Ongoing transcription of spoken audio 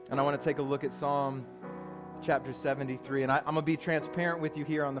And I want to take a look at Psalm chapter 73. And I'm going to be transparent with you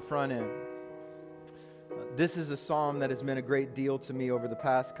here on the front end. This is a psalm that has meant a great deal to me over the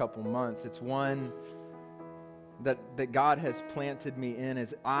past couple months. It's one that God has planted me in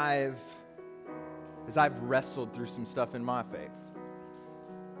as I've wrestled through some stuff in my faith.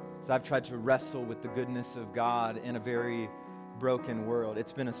 As I've tried to wrestle with the goodness of God in a very broken world.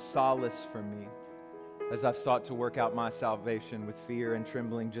 It's been a solace for me as I've sought to work out my salvation with fear and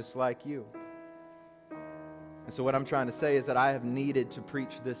trembling just like you. And so what I'm trying to say is that I have needed to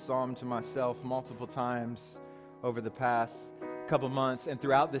preach this psalm to myself multiple times over the past couple months, and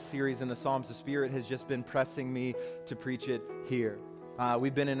throughout this series in the Psalms, the Spirit has just been pressing me to preach it here.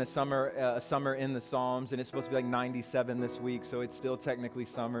 We've been in a summer in the Psalms, and it's supposed to be like 97 this week, so it's still technically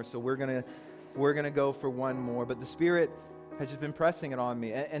summer. So we're gonna go for one more, but the Spirit has just been pressing it on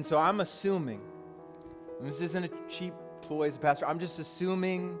me, and so I'm assuming, and this isn't a cheap ploy as a pastor, I'm just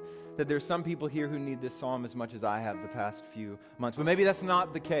assuming that there's some people here who need this psalm as much as I have the past few months. But maybe that's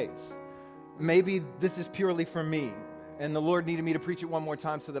not the case. Maybe this is purely for me, and the Lord needed me to preach it one more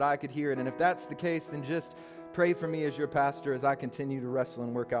time so that I could hear it. And if that's the case, then just pray for me as your pastor as I continue to wrestle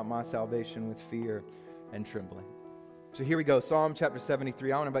and work out my salvation with fear and trembling. So here we go, Psalm chapter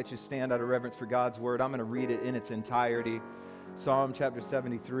 73. I want to invite you to stand out of reverence for God's word. I'm going to read it in its entirety. Psalm chapter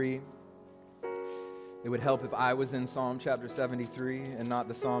 73. It would help if I was in Psalm chapter 73 and not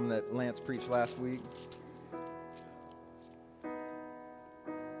the psalm that Lance preached last week.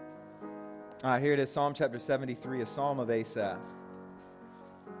 All right, here it is, Psalm chapter 73, a psalm of Asaph.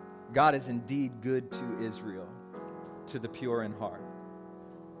 God is indeed good to Israel, to the pure in heart.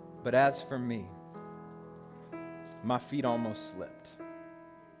 But as for me, my feet almost slipped,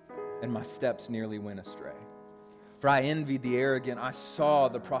 and my steps nearly went astray. For I envied the arrogant. I saw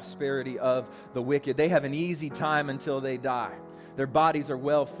the prosperity of the wicked. They have an easy time until they die. Their bodies are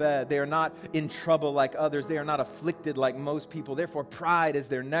well fed. They are not in trouble like others. They are not afflicted like most people. Therefore, pride is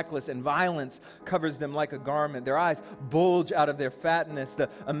their necklace, and violence covers them like a garment. Their eyes bulge out of their fatness. The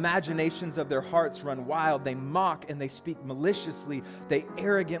imaginations of their hearts run wild. They mock and they speak maliciously. They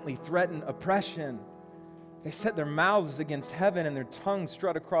arrogantly threaten oppression. They set their mouths against heaven, and their tongues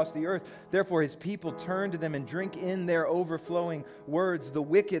strut across the earth. Therefore his people turn to them and drink in their overflowing words. The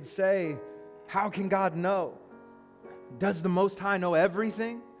wicked say, how can God know? Does the Most High know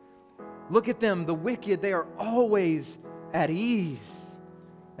everything? Look at them, the wicked, they are always at ease,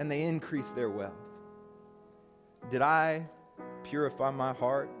 and they increase their wealth. Did I purify my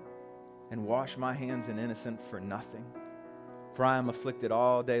heart and wash my hands in innocence for nothing? For I am afflicted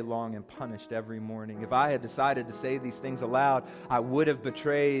all day long and punished every morning. If I had decided to say these things aloud, I would have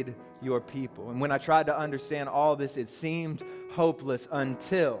betrayed your people. And when I tried to understand all this, it seemed hopeless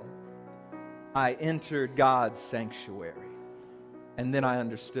until I entered God's sanctuary. And then I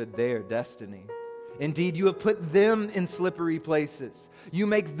understood their destiny. Indeed, you have put them in slippery places. You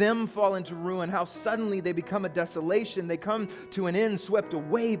make them fall into ruin. How suddenly they become a desolation. They come to an end, swept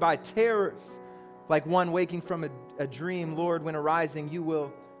away by terrors. Like one waking from a dream, Lord, when arising, you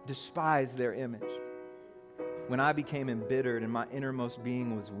will despise their image. When I became embittered and my innermost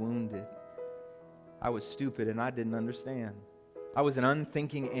being was wounded, I was stupid and I didn't understand. I was an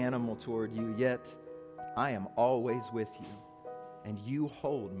unthinking animal toward you, yet I am always with you, and you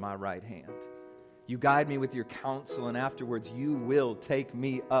hold my right hand. You guide me with your counsel, and afterwards you will take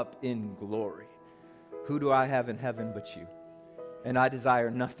me up in glory. Who do I have in heaven but you? And I desire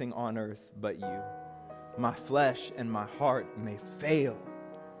nothing on earth but you. My flesh and my heart may fail,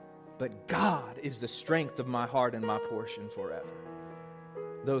 but God is the strength of my heart and my portion forever.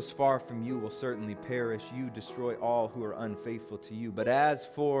 Those far from you will certainly perish. You destroy all who are unfaithful to you. But as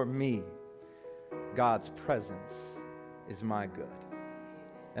for me, God's presence is my good.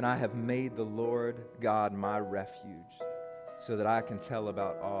 And I have made the Lord God my refuge, so that I can tell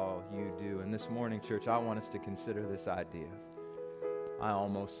about all you do. And this morning, church, I want us to consider this idea. I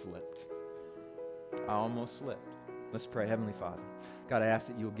almost slipped. Let's pray. Heavenly Father, God, I ask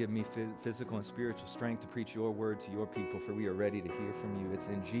that you will give me physical and spiritual strength to preach your word to your people, for we are ready to hear from you. It's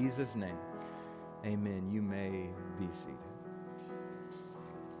in Jesus' name. Amen. You may be seated.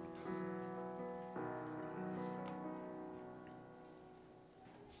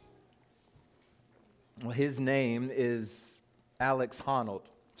 Well, his name is Alex Honnold.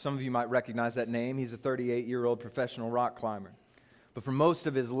 Some of you might recognize that name. He's a 38-year-old professional rock climber. But for most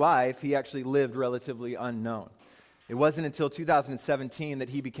of his life, he actually lived relatively unknown. It wasn't until 2017 that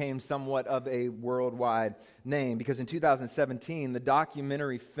he became somewhat of a worldwide name, because in 2017, the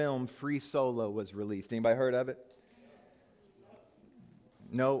documentary film Free Solo was released. Anybody heard of it?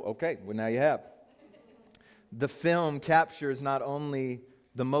 No? Okay, well now you have. The film captures not only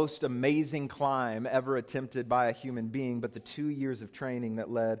the most amazing climb ever attempted by a human being, but the 2 years of training that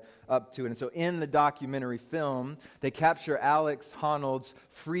led up to it. And so in the documentary film, they capture Alex Honnold's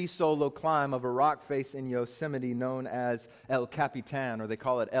free solo climb of a rock face in Yosemite known as El Capitan, or they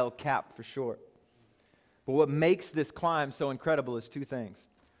call it El Cap for short. But what makes this climb so incredible is two things.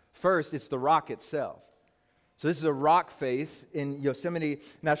 First, it's the rock itself. So this is a rock face in Yosemite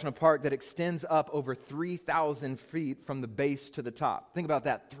National Park that extends up over 3,000 feet from the base to the top. Think about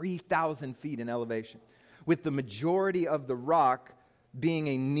that, 3,000 feet in elevation, with the majority of the rock being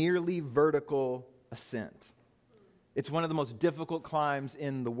a nearly vertical ascent. It's one of the most difficult climbs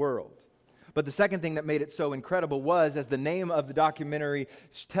in the world. But the second thing that made it so incredible was, as the name of the documentary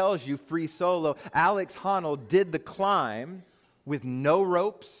tells you, free solo, Alex Honnold did the climb with no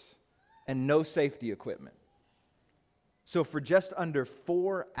ropes and no safety equipment. So for just under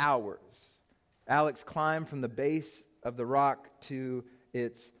 4 hours, Alex climbed from the base of the rock to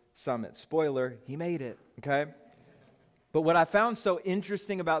its summit. Spoiler, he made it, okay? But what I found so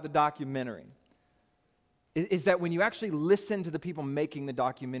interesting about the documentary is that when you actually listen to the people making the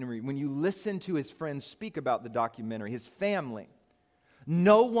documentary, when you listen to his friends speak about the documentary, his family,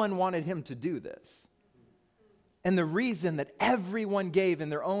 no one wanted him to do this. And the reason that everyone gave in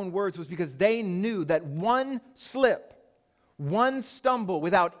their own words was because they knew that one slip, one stumble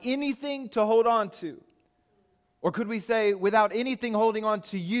without anything to hold on to, or could we say without anything holding on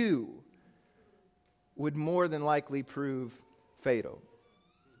to you, would more than likely prove fatal.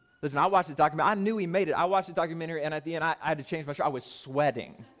 Listen, I watched the documentary. I knew he made it. I watched the documentary, and at the end, I had to change my shirt. I was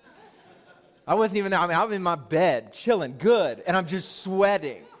sweating. I wasn't even there. I was in my bed, chilling, good, and I'm just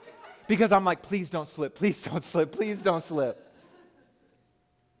sweating because I'm like, please don't slip, please don't slip, please don't slip.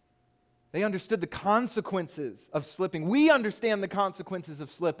 They understood the consequences of slipping. We understand the consequences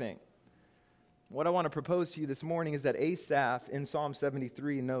of slipping. What I want to propose to you this morning is that Asaph in Psalm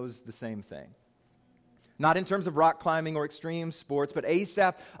 73 knows the same thing. Not in terms of rock climbing or extreme sports, but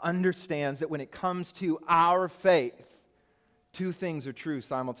Asaph understands that when it comes to our faith, two things are true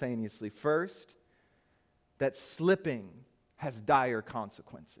simultaneously. First, that slipping has dire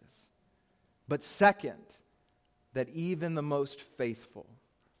consequences. But second, that even the most faithful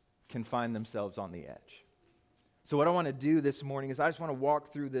can find themselves on the edge. So what I want to do this morning is I just want to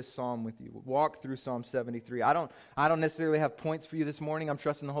walk through this psalm with you. Walk through Psalm 73. I don't necessarily have points for you this morning. I'm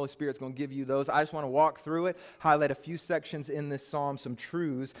trusting the Holy Spirit's going to give you those. I just want to walk through it, highlight a few sections in this psalm, some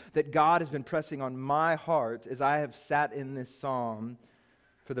truths that God has been pressing on my heart as I have sat in this psalm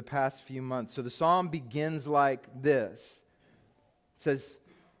for the past few months. So the psalm begins like this. It says,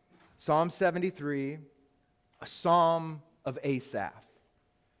 Psalm 73, a psalm of Asaph.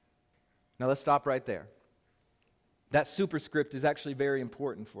 Now let's stop right there. That superscript is actually very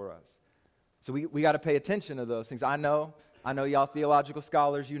important for us. So we got to pay attention to those things. I know y'all theological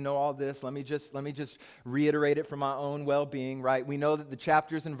scholars, you know all this. Let me just reiterate it for my own well-being, right? We know that the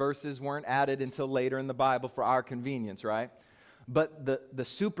chapters and verses weren't added until later in the Bible for our convenience, right? But the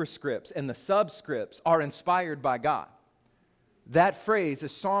superscripts and the subscripts are inspired by God. That phrase, a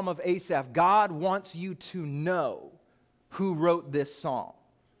psalm of Asaph, God wants you to know who wrote this psalm.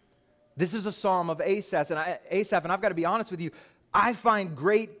 This is a psalm of Asaph, and I've got to be honest with you, I find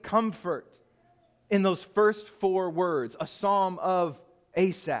great comfort in those first 4 words, a psalm of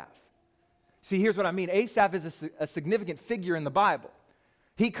Asaph. See, here's what I mean. Asaph is a significant figure in the Bible.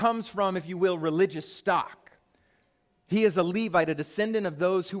 He comes from, if you will, religious stock. He is a Levite, a descendant of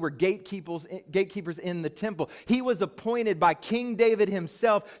those who were gatekeepers in the temple. He was appointed by King David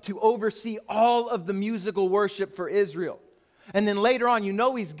himself to oversee all of the musical worship for Israel. And then later on, you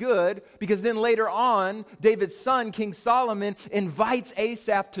know he's good, because then later on, David's son, King Solomon, invites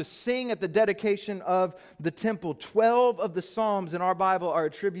Asaph to sing at the dedication of the temple. 12 of the Psalms in our Bible are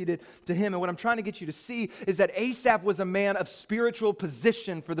attributed to him. And what I'm trying to get you to see is that Asaph was a man of spiritual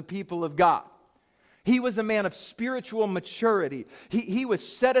position for the people of God. He was a man of spiritual maturity. He was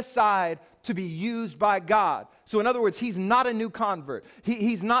set aside to be used by God. So in other words, he's not a new convert.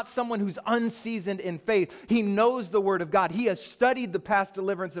 He's not someone who's unseasoned in faith. He knows the Word of God. He has studied the past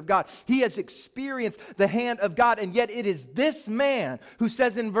deliverance of God. He has experienced the hand of God. And yet it is this man who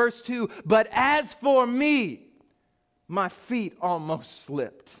says in verse 2, "But as for me, my feet almost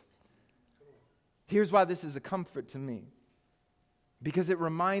slipped." Here's why this is a comfort to me. Because it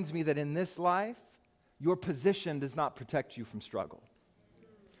reminds me that in this life, your position does not protect you from struggle.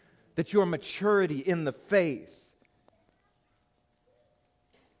 That your maturity in the faith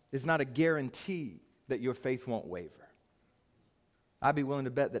is not a guarantee that your faith won't waver. I'd be willing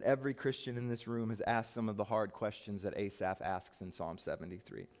to bet that every Christian in this room has asked some of the hard questions that Asaph asks in Psalm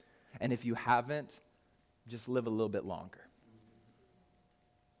 73. And if you haven't, just live a little bit longer.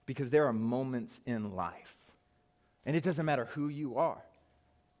 Because there are moments in life, and it doesn't matter who you are,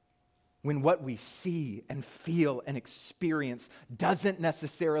 when what we see and feel and experience doesn't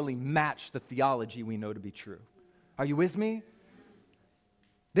necessarily match the theology we know to be true. Are you with me?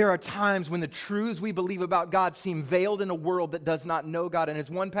 There are times when the truths we believe about God seem veiled in a world that does not know God. And as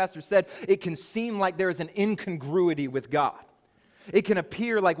one pastor said, it can seem like there is an incongruity with God. It can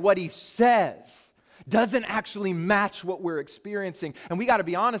appear like what he says doesn't actually match what we're experiencing. And we got to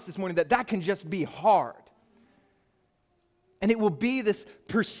be honest this morning that can just be hard. And it will be this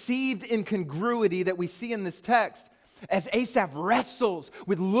perceived incongruity that we see in this text as Asaph wrestles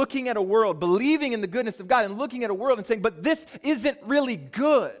with looking at a world, believing in the goodness of God and looking at a world and saying, but this isn't really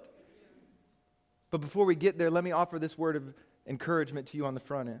good. But before we get there, let me offer this word of encouragement to you on the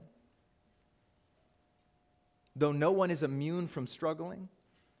front end. Though no one is immune from struggling,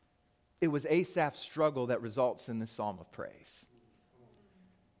 it was Asaph's struggle that results in this psalm of praise.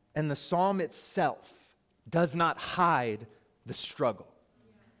 And the psalm itself does not hide the struggle.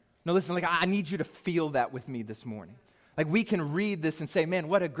 No, listen, I need you to feel that with me this morning. We can read this and say, man,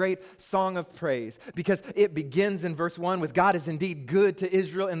 what a great song of praise. Because it begins in verse 1 with, God is indeed good to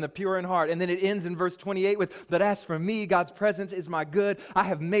Israel and the pure in heart. And then it ends in verse 28 with, but as for me, God's presence is my good. I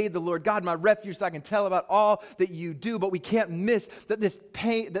have made the Lord God my refuge so I can tell about all that you do. But we can't miss that this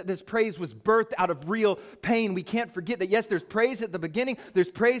praise was birthed out of real pain. We can't forget that, yes, there's praise at the beginning,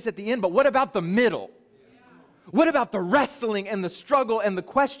 there's praise at the end, but what about the middle? What about the wrestling and the struggle and the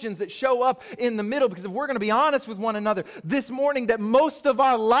questions that show up in the middle? Because if we're going to be honest with one another this morning, that most of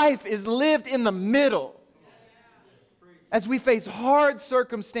our life is lived in the middle. As we face hard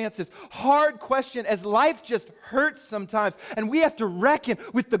circumstances, hard questions, as life just hurts sometimes, and we have to reckon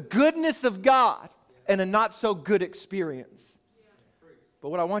with the goodness of God and a not so good experience. But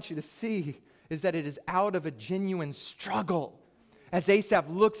what I want you to see is that it is out of a genuine struggle. As Asaph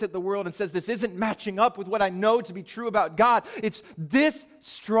looks at the world and says, this isn't matching up with what I know to be true about God. It's this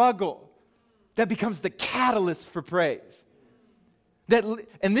struggle that becomes the catalyst for praise.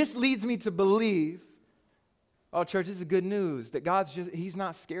 And this leads me to believe, oh, church, this is good news, that He's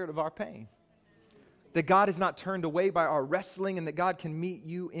not scared of our pain. That God is not turned away by our wrestling, and that God can meet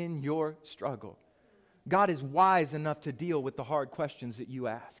you in your struggle. God is wise enough to deal with the hard questions that you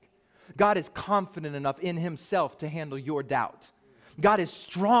ask. God is confident enough in Himself to handle your doubt. God is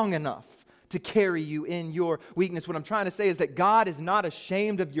strong enough to carry you in your weakness. What I'm trying to say is that God is not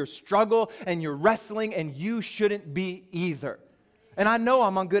ashamed of your struggle and your wrestling, and you shouldn't be either. And I know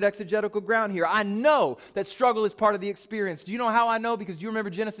I'm on good exegetical ground here. I know that struggle is part of the experience. Do you know how I know? Because do you remember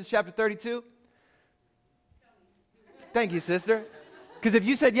Genesis chapter 32? Thank you, sister. Because if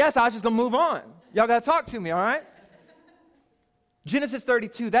you said yes, I was just going to move on. Y'all got to talk to me, all right? Genesis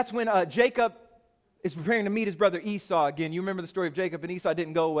 32, that's when Jacob is preparing to meet his brother Esau again. You remember the story of Jacob and Esau. It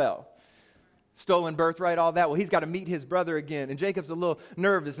didn't go well. Stolen birthright, all that. Well, he's got to meet his brother again. And Jacob's a little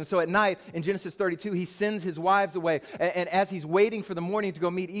nervous. And so at night in Genesis 32, he sends his wives away. And as he's waiting for the morning to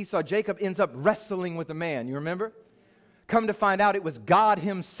go meet Esau, Jacob ends up wrestling with a man. You remember? Come to find out it was God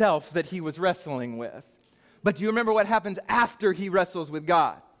Himself that he was wrestling with. But do you remember what happens after he wrestles with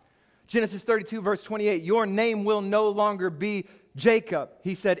God? Genesis 32, verse 28, your name will no longer be Jacob.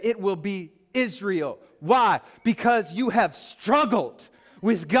 He said, it will be Israel. Why? Because you have struggled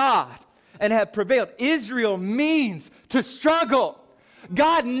with God and have prevailed. Israel means to struggle.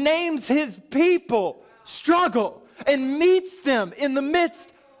 God names His people struggle and meets them in the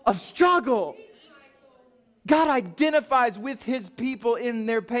midst of struggle. God identifies with His people in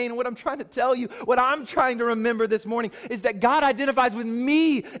their pain. What I'm trying to tell you, what I'm trying to remember this morning is that God identifies with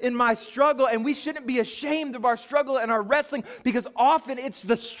me in my struggle, and we shouldn't be ashamed of our struggle and our wrestling, because often it's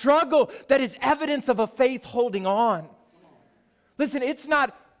the struggle that is evidence of a faith holding on. Listen,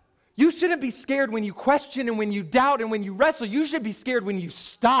 you shouldn't be scared when you question and when you doubt and when you wrestle. You should be scared when you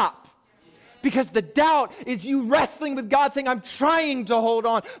stop. Because the doubt is you wrestling with God saying, I'm trying to hold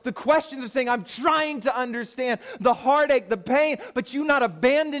on. The questions are saying, I'm trying to understand. The heartache, the pain, but you not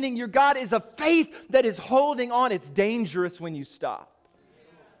abandoning your God is a faith that is holding on. It's dangerous when you stop.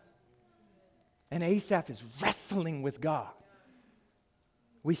 And Asaph is wrestling with God.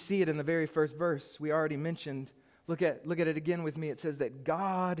 We see it in the very first verse we already mentioned. Look at it again with me. It says that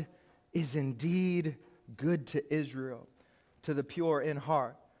God is indeed good to Israel, to the pure in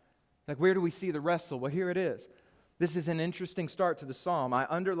heart. Where do we see the wrestle? Well, here it is. This is an interesting start to the psalm. I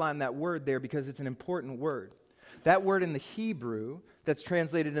underline that word there because it's an important word. That word in the Hebrew that's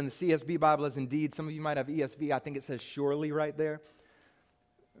translated in the CSB Bible as indeed. Some of you might have ESV. I think it says surely right there.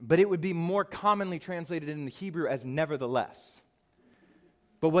 But it would be more commonly translated in the Hebrew as nevertheless.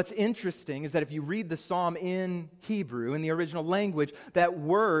 But what's interesting is that if you read the psalm in Hebrew, in the original language, that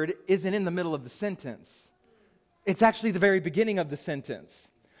word isn't in the middle of the sentence. It's actually the very beginning of the sentence.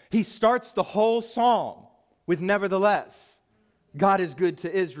 He starts the whole psalm with nevertheless. God is good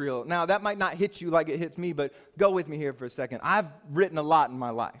to Israel. Now, that might not hit you like it hits me, but go with me here for a second. I've written a lot in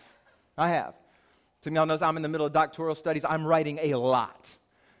my life. I have. Some of y'all knows I'm in the middle of doctoral studies. I'm writing a lot.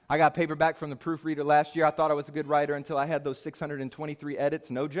 I got paperback from the proofreader last year. I thought I was a good writer until I had those 623 edits.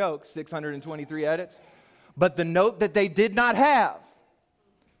 No joke, 623 edits. But the note that they did not have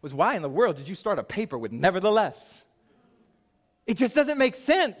was, why in the world did you start a paper with nevertheless? It just doesn't make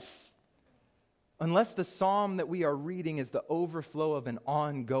sense. Unless the psalm that we are reading is the overflow of an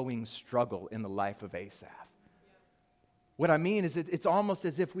ongoing struggle in the life of Asaph. What I mean is it's almost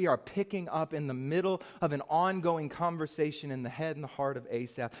as if we are picking up in the middle of an ongoing conversation in the head and the heart of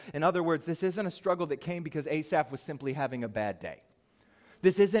Asaph. In other words, this isn't a struggle that came because Asaph was simply having a bad day.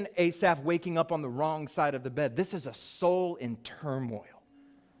 This isn't Asaph waking up on the wrong side of the bed. This is a soul in turmoil.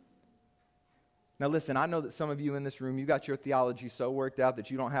 Now listen, I know that some of you in this room, you got your theology so worked out that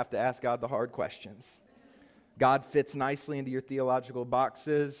you don't have to ask God the hard questions. God fits nicely into your theological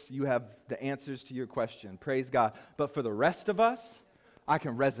boxes. You have the answers to your question. Praise God. But for the rest of us, I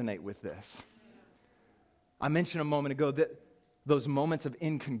can resonate with this. I mentioned a moment ago that those moments of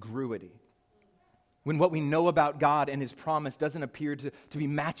incongruity, when what we know about God and His promise doesn't appear to be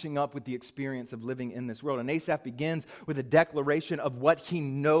matching up with the experience of living in this world. And Asaph begins with a declaration of what he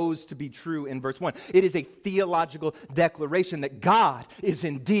knows to be true in verse 1. It is a theological declaration that God is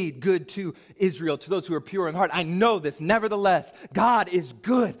indeed good to Israel, to those who are pure in heart. I know this. Nevertheless, God is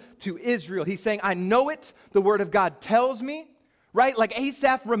good to Israel. He's saying, I know it. The Word of God tells me. Right? Like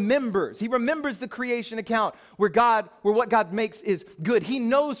Asaph remembers. He remembers the creation account where what God makes is good. He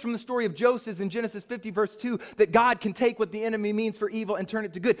knows from the story of Joseph in Genesis 50 verse 2 that God can take what the enemy means for evil and turn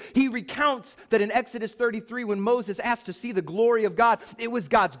it to good. He recounts that in Exodus 33 when Moses asked to see the glory of God, it was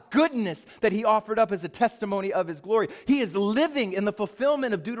God's goodness that he offered up as a testimony of His glory. He is living in the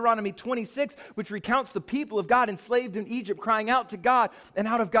fulfillment of Deuteronomy 26, which recounts the people of God enslaved in Egypt crying out to God, and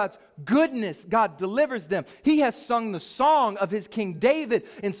out of God's goodness, God delivers them. He has sung the song of His King David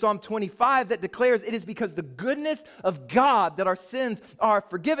in Psalm 25 that declares it is because the goodness of God that our sins are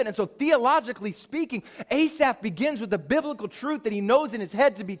forgiven. And so theologically speaking, Asaph begins with the biblical truth that he knows in his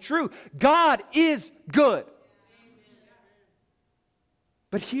head to be true. God is good.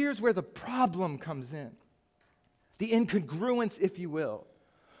 But here's where the problem comes in. The incongruence, if you will.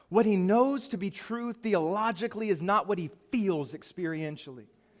 What he knows to be true theologically is not what he feels experientially.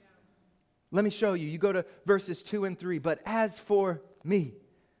 Let me show you. You go to verses 2 and 3. But as for me,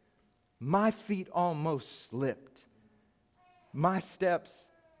 my feet almost slipped. My steps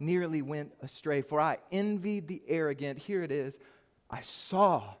nearly went astray. For I envied the arrogant. Here it is. I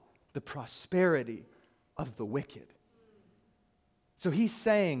saw the prosperity of the wicked. So he's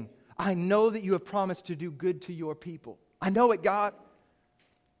saying, I know that you have promised to do good to your people. I know it, God.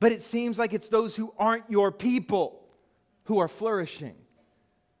 But it seems like it's those who aren't your people who are flourishing.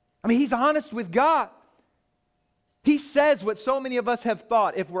 I mean, he's honest with God. He says what so many of us have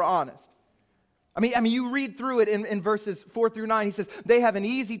thought if we're honest. I mean, you read through it in verses 4 through 9. He says, they have an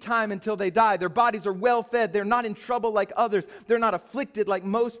easy time until they die. Their bodies are well fed. They're not in trouble like others. They're not afflicted like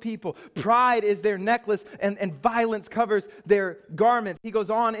most people. Pride is their necklace and violence covers their garments. He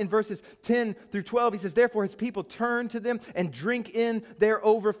goes on in verses 10 through 12. He says, therefore his people turn to them and drink in their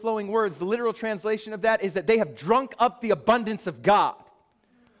overflowing words. The literal translation of that is that they have drunk up the abundance of God.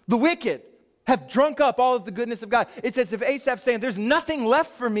 The wicked have drunk up all of the goodness of God. It's as if Asaph's saying, there's nothing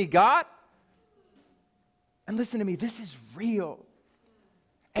left for me, God. And listen to me, this is real.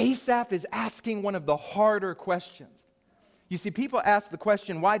 Asaph is asking one of the harder questions. You see, people ask the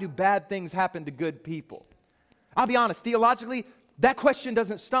question, why do bad things happen to good people? I'll be honest, theologically, that question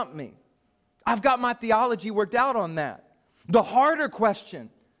doesn't stump me. I've got my theology worked out on that. The harder question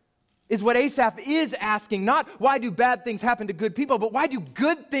is what Asaph is asking, not why do bad things happen to good people, but why do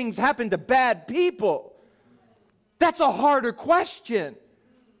good things happen to bad people? That's a harder question.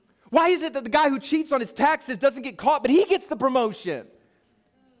 Why is it that the guy who cheats on his taxes doesn't get caught, but he gets the promotion?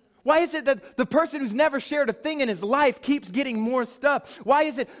 Why is it that the person who's never shared a thing in his life keeps getting more stuff? Why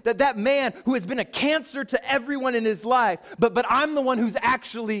is it that that man who has been a cancer to everyone in his life, but I'm the one who's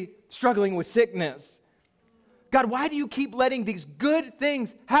actually struggling with sickness? God, why do you keep letting these good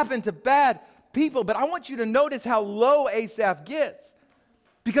things happen to bad people? But I want you to notice how low Asaph gets.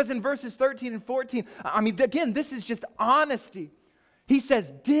 Because in verses 13 and 14, I mean, again, this is just honesty. He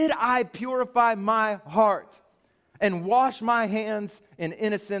says, did I purify my heart and wash my hands in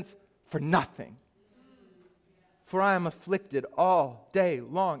innocence for nothing? for I am afflicted all day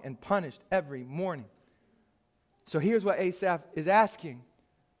long and punished every morning. So here's what Asaph is asking.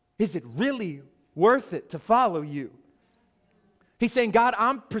 Is it really worth it to follow you? He's saying, God,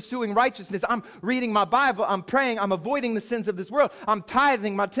 I'm pursuing righteousness. I'm reading my Bible. I'm praying. I'm avoiding the sins of this world. I'm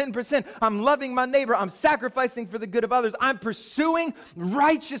tithing my 10%. I'm loving my neighbor. I'm sacrificing for the good of others. I'm pursuing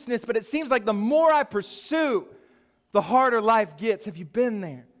righteousness. But it seems like the more I pursue, the harder life gets. Have you been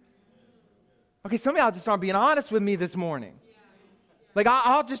there? Okay, some of y'all just aren't being honest with me this morning. Like,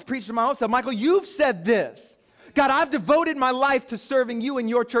 I'll just preach to my own self. Michael, you've said this. God, I've devoted my life to serving you and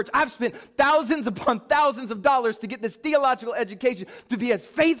your church. I've spent thousands upon thousands of dollars to get this theological education, to be as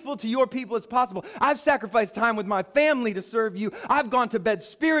faithful to your people as possible. I've sacrificed time with my family to serve you. I've gone to bed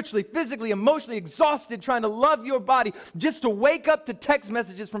spiritually, physically, emotionally exhausted trying to love your body just to wake up to text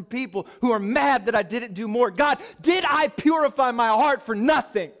messages from people who are mad that I didn't do more. God, did I purify my heart for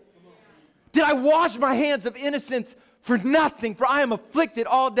nothing? Did I wash my hands of innocence for nothing? For I am afflicted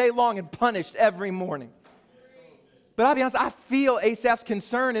all day long and punished every morning. But I'll be honest, I feel Asaph's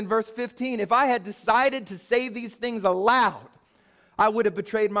concern in verse 15. If I had decided to say these things aloud, I would have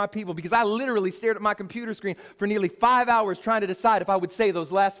betrayed my people, because I literally stared at my computer screen for nearly 5 hours trying to decide if I would say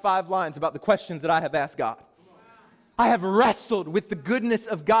those last 5 lines about the questions that I have asked God. I have wrestled with the goodness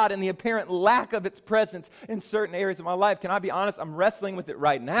of God and the apparent lack of its presence in certain areas of my life. Can I be honest? I'm wrestling with it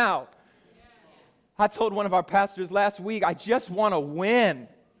right now. I told one of our pastors last week, I just want to win.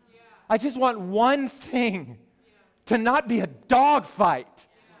 I just want one thing. To not be a dogfight.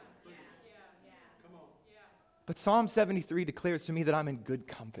 But Psalm 73 declares to me that I'm in good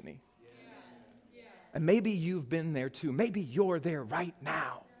company. And maybe you've been there too. Maybe you're there right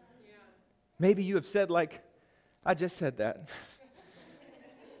now. Maybe you have said, like, I just said that.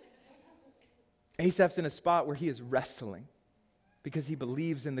 Asaph's in a spot where he is wrestling because he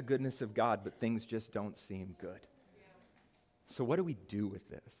believes in the goodness of God, but things just don't seem good. So what do we do with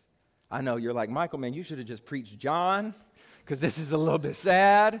this? I know you're like, Michael, man, you should have just preached John, because this is a little bit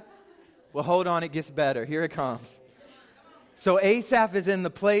sad. Well, hold on, it gets better. Here it comes. So Asaph is in the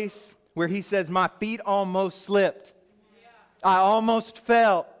place where he says, my feet almost slipped. I almost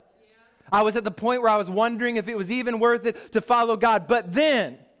fell. I was at the point where I was wondering if it was even worth it to follow God. But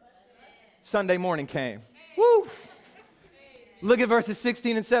then, Sunday morning came. Woo! Look at verses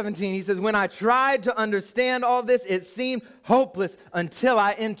 16 and 17. He says, when I tried to understand all this, it seemed hopeless until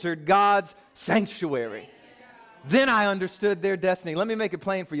I entered God's sanctuary. Then I understood their destiny. Let me make it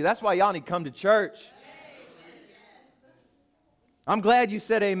plain for you. That's why y'all need to come to church. I'm glad you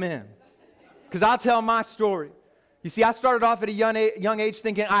said amen, because I'll tell my story. You see, I started off at a young age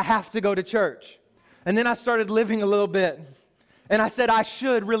thinking I have to go to church. And then I started living a little bit. And I said I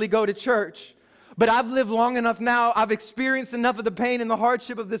should really go to church. But I've lived long enough now, I've experienced enough of the pain and the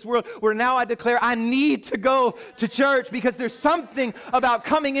hardship of this world where now I declare I need to go to church, because there's something about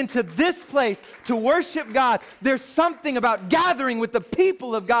coming into this place to worship God. There's something about gathering with the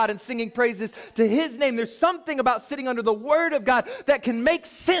people of God and singing praises to His name. There's something about sitting under the Word of God that can make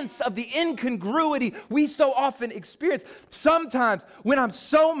sense of the incongruity we so often experience. Sometimes when I'm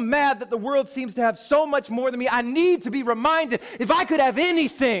so mad that the world seems to have so much more than me, I need to be reminded, if I could have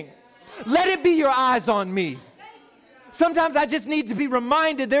anything, let it be your eyes on me. Sometimes I just need to be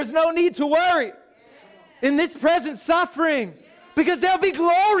reminded there's no need to worry in this present suffering, because there'll be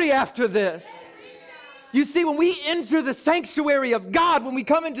glory after this. You see, when we enter the sanctuary of God, when we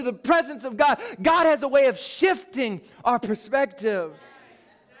come into the presence of God, God has a way of shifting our perspective.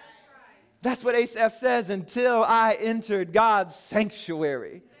 That's what Asaph says, until I entered God's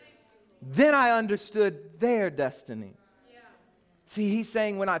sanctuary. Then I understood their destiny. See, he's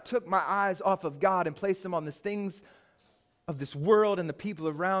saying when I took my eyes off of God and placed them on the things of this world and the people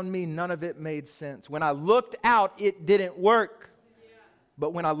around me, none of it made sense. When I looked out, it didn't work.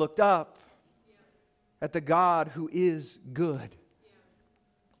 But when I looked up at the God who is good,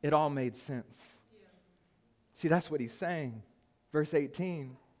 it all made sense. See, that's what he's saying. Verse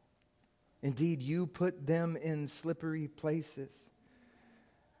 18, indeed, you put them in slippery places.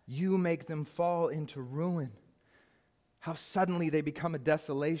 You make them fall into ruin. How suddenly they become a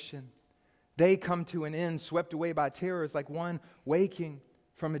desolation. They come to an end, swept away by terrors, like one waking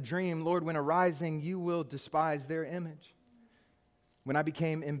from a dream. Lord, when arising, you will despise their image. When I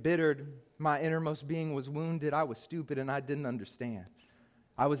became embittered, my innermost being was wounded. I was stupid and I didn't understand.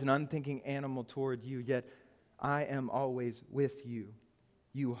 I was an unthinking animal toward you, yet I am always with you.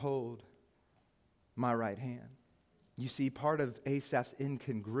 You hold my right hand. You see, part of Asaph's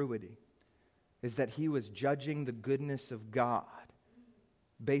incongruity is that he was judging the goodness of God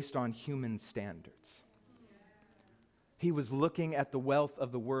based on human standards. He was looking at the wealth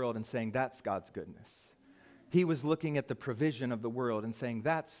of the world and saying, that's God's goodness. he was looking at the provision of the world and saying,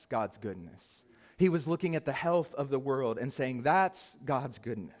 that's God's goodness. He was looking at the health of the world and saying, that's God's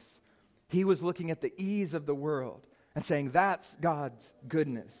goodness. He was looking at the ease of the world and saying, that's God's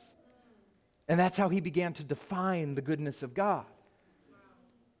goodness. And that's how he began to define the goodness of God.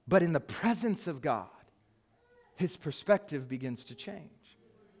 But in the presence of God, his perspective begins to change.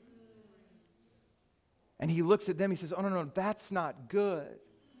 And he looks at them, he says, oh, no, that's not good,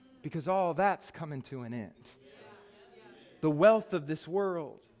 because all that's coming to an end. The wealth of this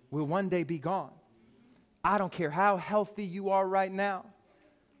world will one day be gone. I don't care how healthy you are right now.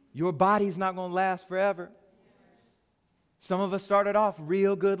 Your body's not going to last forever. Some of us started off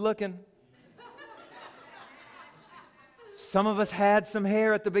real good looking. Some of us had some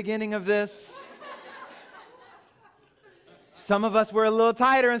hair at the beginning of this. Some of us were a little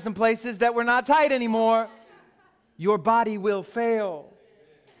tighter in some places that were not tight anymore. Your body will fail.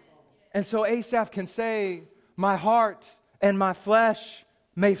 And so Asaph can say, my heart and my flesh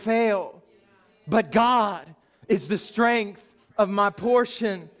may fail, but God is the strength of my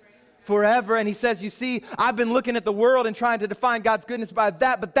portion forever. And he says, you see, I've been looking at the world and trying to define God's goodness by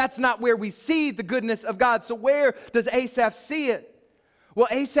that, but that's not where we see the goodness of God. So where does Asaph see it? Well,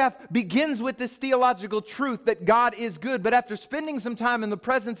 Asaph begins with this theological truth that God is good, but after spending some time in the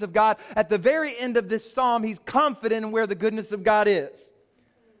presence of God, at the very end of this psalm, he's confident in where the goodness of God is.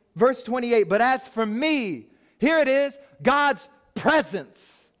 Verse 28, but as for me, here it is, God's presence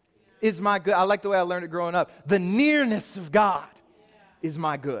is my good. I like the way I learned it growing up. The nearness of God is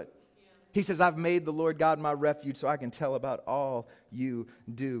my good. He says, I've made the Lord God my refuge so I can tell about all you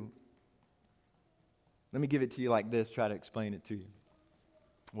do. Let me give it to you like this, try to explain it to you.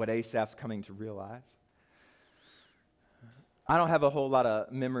 What Asaph's coming to realize. I don't have a whole lot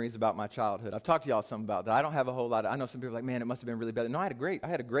of memories about my childhood. I've talked to y'all some about that. I don't have a whole lot of, I know some people are like, man, it must have been really bad. No, I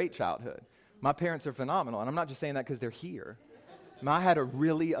had a great childhood. My parents are phenomenal, and I'm not just saying that because they're here. I had a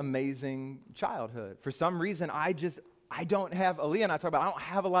really amazing childhood. For some reason, I don't have, Aaliyah and I talk about, I don't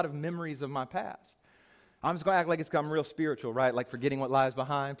have a lot of memories of my past. I'm just going to act like I'm real spiritual, right? Like forgetting what lies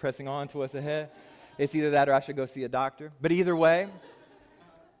behind, pressing on to what's ahead. It's either that or I should go see a doctor. But either way,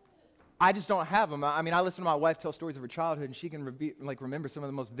 I just don't have them. I mean, I listen to my wife tell stories of her childhood, and she can remember some of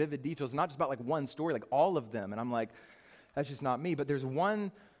the most vivid details, not just about like one story, like all of them. And I'm like, that's just not me. But there's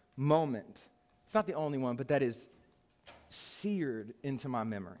one moment, it's not the only one, but that is seared into my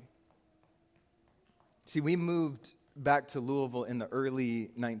memory. See, we moved back to Louisville in the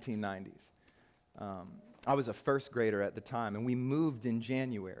early 1990s. I was a first grader at the time, and we moved in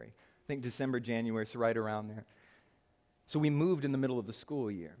January. I think December, January, so right around there. So we moved in the middle of the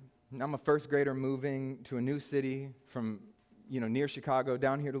school year. I'm a first grader moving to a new city from, near Chicago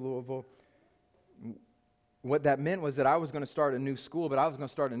down here to Louisville. What that meant was that I was going to start a new school, but I was going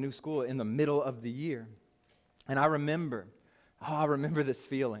to start a new school in the middle of the year. And I remember this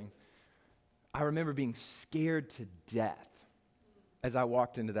feeling. I remember being scared to death as I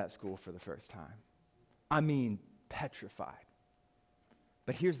walked into that school for the first time. I mean, petrified.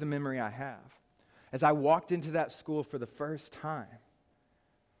 But here's the memory I have. As I walked into that school for the first time,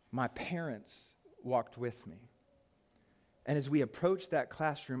 my parents walked with me. And as we approached that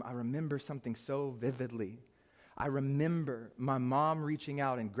classroom, I remember something so vividly. I remember my mom reaching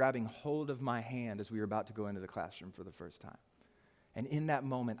out and grabbing hold of my hand as we were about to go into the classroom for the first time. And in that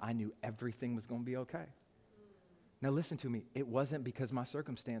moment, I knew everything was going to be okay. Now listen to me. It wasn't because my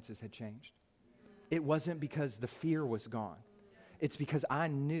circumstances had changed. It wasn't because the fear was gone. It's because I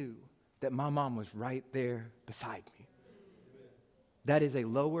knew that my mom was right there beside me. That is a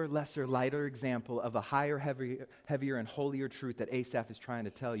lower, lesser, lighter example of a higher, heavier, and holier truth that Asaph is trying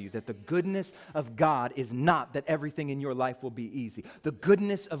to tell you. That the goodness of God is not that everything in your life will be easy. The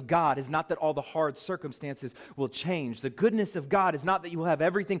goodness of God is not that all the hard circumstances will change. The goodness of God is not that you will have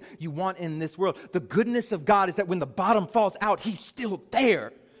everything you want in this world. The goodness of God is that when the bottom falls out, He's still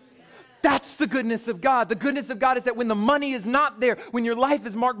there. That's the goodness of God. The goodness of God is that when the money is not there, when your life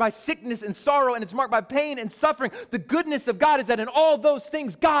is marked by sickness and sorrow and it's marked by pain and suffering, the goodness of God is that in all those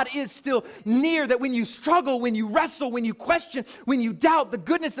things, God is still near. That when you struggle, when you wrestle, when you question, when you doubt, the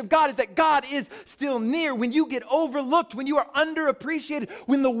goodness of God is that God is still near. When you get overlooked, when you are underappreciated,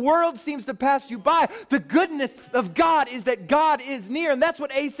 when the world seems to pass you by, the goodness of God is that God is near. And that's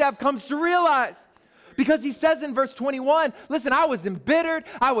what Asaph comes to realize. Because he says in verse 21, listen, I was embittered,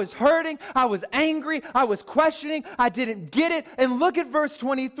 I was hurting, I was angry, I was questioning, I didn't get it. And look at verse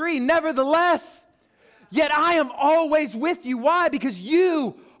 23, nevertheless, yet I am always with you. Why? Because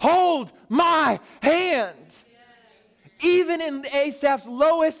you hold my hand. Even in Asaph's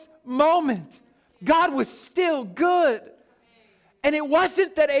lowest moment, God was still good. And it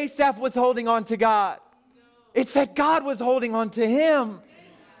wasn't that Asaph was holding on to God. It's that God was holding on to him.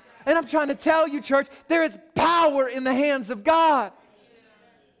 And I'm trying to tell you, church, there is power in the hands of God.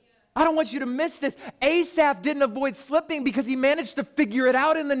 I don't want you to miss this. Asaph didn't avoid slipping because he managed to figure it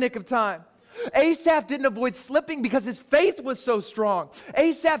out in the nick of time. Asaph didn't avoid slipping because his faith was so strong.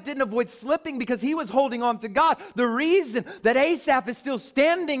 Asaph didn't avoid slipping because he was holding on to God. The reason that Asaph is still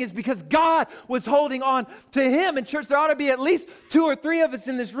standing is because God was holding on to him. And church, there ought to be at least 2 or 3 of us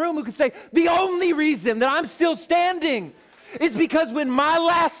in this room who could say, the only reason that I'm still standing is because when my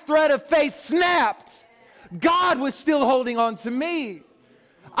last thread of faith snapped, God was still holding on to me.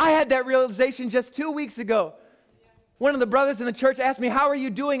 I had that realization just 2 weeks ago. One of the brothers in the church asked me, how are you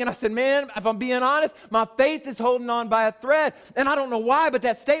doing? And I said, man, if I'm being honest, my faith is holding on by a thread. And I don't know why, but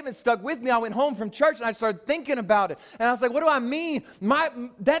that statement stuck with me. I went home from church and I started thinking about it. And I was like, what do I mean?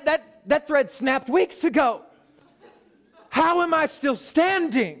 That thread snapped weeks ago. How am I still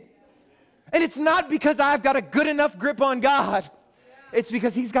standing? And it's not because I've got a good enough grip on God. It's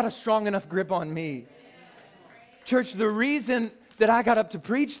because he's got a strong enough grip on me. Church, the reason that I got up to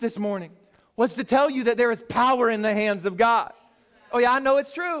preach this morning was to tell you that there is power in the hands of God. Oh yeah, I know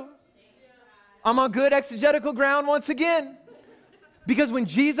it's true. I'm on good exegetical ground once again. Because when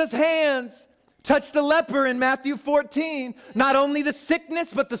Jesus' hands touched the leper in Matthew 14, not only the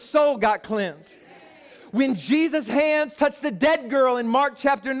sickness, but the soul got cleansed. When Jesus' hands touched the dead girl in Mark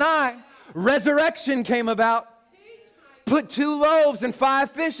chapter 9, resurrection came about. Put 2 loaves and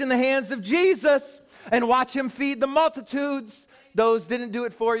 5 fish in the hands of Jesus and watch him feed the multitudes. Those didn't do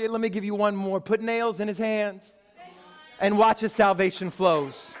it for you. Let me give you one more. Put nails in his hands and watch as salvation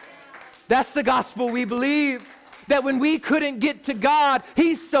flows. That's the gospel we believe. That when we couldn't get to God,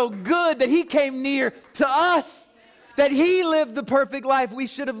 he's so good that he came near to us. That he lived the perfect life we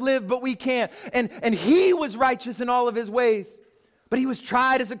should have lived, but we can't. And he was righteous in all of his ways. But he was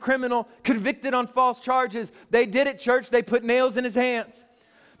tried as a criminal, convicted on false charges. They did it, church. They put nails in his hands.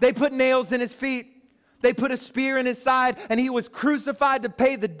 They put nails in his feet. They put a spear in his side, and he was crucified to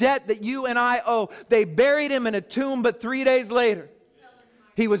pay the debt that you and I owe. They buried him in a tomb, but 3 days later,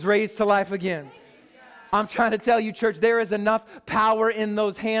 he was raised to life again. I'm trying to tell you, church, there is enough power in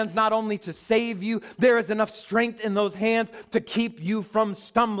those hands not only to save you, there is enough strength in those hands to keep you from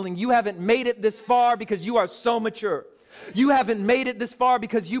stumbling. You haven't made it this far because you are so mature. You haven't made it this far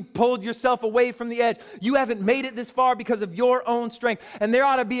because you pulled yourself away from the edge. You haven't made it this far because of your own strength. And there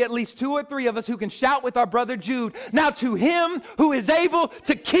ought to be at least 2 or 3 of us who can shout with our brother Jude, now to him who is able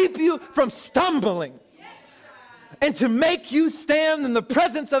to keep you from stumbling and to make you stand in the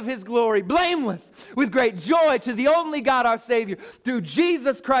presence of his glory, blameless, with great joy, to the only God our Savior, through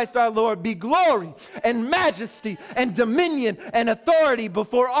Jesus Christ our Lord, be glory and majesty and dominion and authority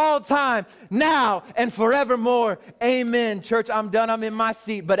before all time, now and forevermore. Amen. Church, I'm done. I'm in my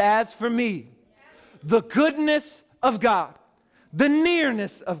seat. But as for me, the goodness of God, the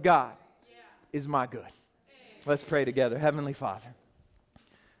nearness of God is my good. Let's pray together. Heavenly Father,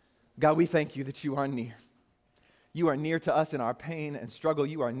 God, we thank you that you are near. You are near to us in our pain and struggle.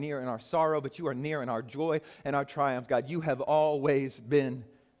 You are near in our sorrow, but you are near in our joy and our triumph. God, you have always been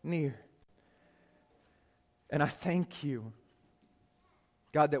near. And I thank you,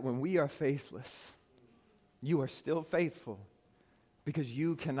 God, that when we are faithless, you are still faithful because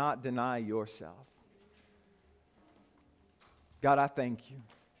you cannot deny yourself. God, I thank you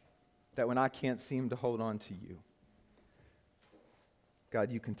that when I can't seem to hold on to you,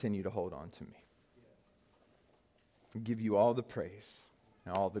 God, you continue to hold on to me. We give you all the praise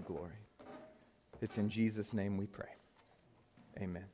and all the glory. It's in Jesus' name we pray. Amen.